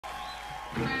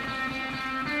I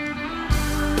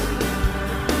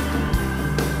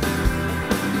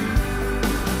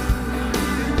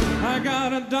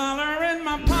got $1 in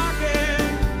my pocket.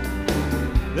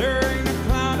 There ain't a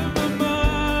cloud up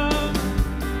above.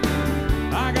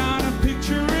 I got a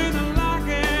picture in a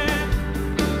locket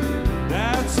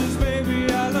that says,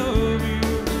 baby, I love you.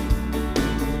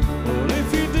 Well,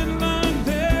 if you didn't learn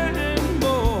then,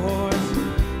 boys,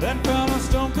 that fella's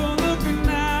don't go looking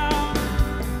now.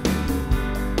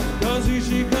 'Cause here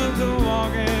she comes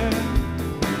a-walking.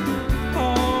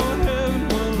 Oh, heaven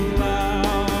will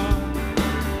allow.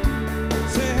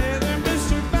 Say, hey there,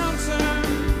 Mr. Bouncer.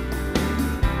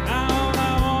 Now all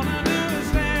I wanna do is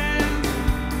dance.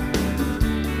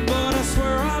 But I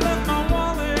swear I left my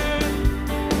wallet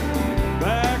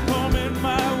back home in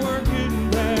my working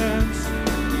pants.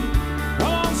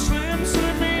 Come on, Slim,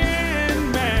 slip me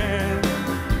in, man.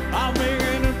 I'll make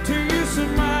it up to you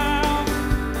somehow.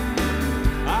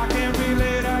 I can't be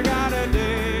late, I got a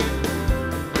date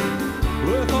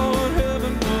with what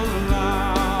heaven will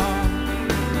allow.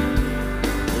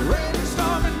 Rain and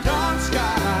storm and dark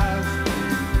skies,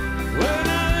 when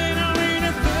I don't mean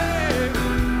a thing.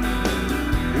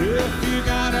 If you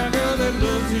got a girl that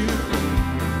loves you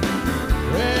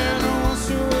and wants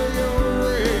to wear your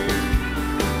way,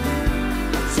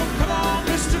 so come on,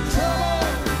 Mr. Trouble,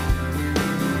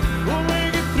 we'll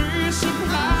make it through you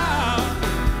somehow.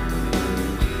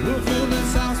 We'll fill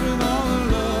this house with all the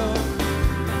love,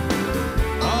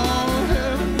 all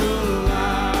heaven will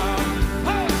allow.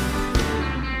 Hey!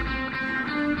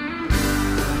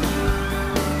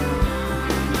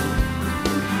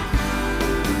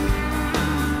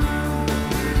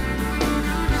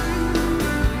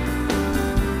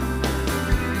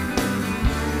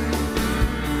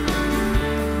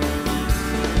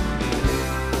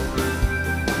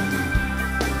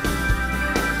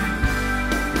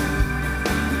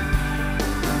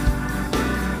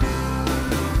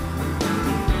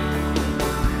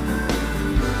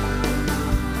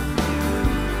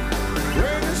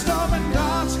 Rain and storm and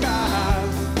dark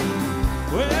skies,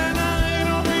 when I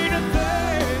don't mean a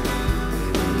thing.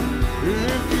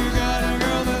 If you got a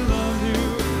girl that loves you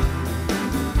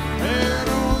and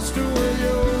wants to wear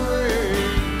your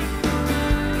ring,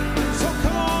 so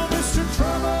come on, Mr.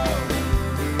 Trouble,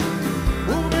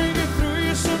 we'll make it through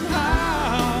you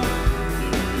somehow.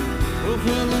 We'll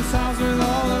fill this house with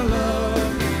all the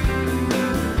love,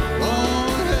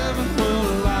 all heaven will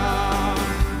allow.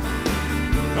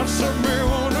 Now some may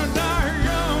wanna die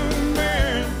young,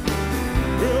 man,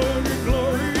 really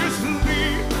gloriously.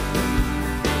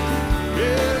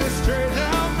 Get it straight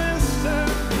now, mister.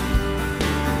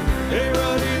 Hey,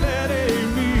 buddy, that ain't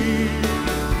me.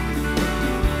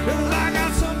 'Cause I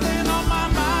got something on my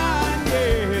mind,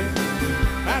 yeah,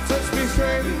 that sets me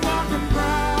straight and walking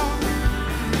proud.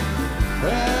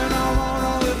 And I want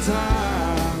all the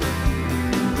time,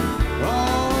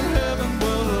 all heaven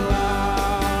will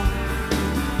allow.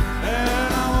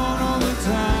 And I want all the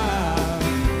time,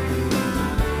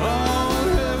 all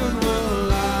heaven will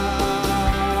allow.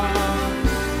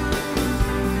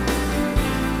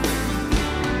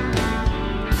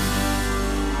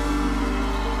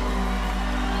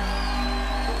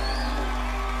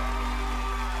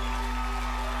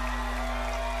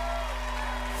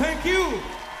 Thank you.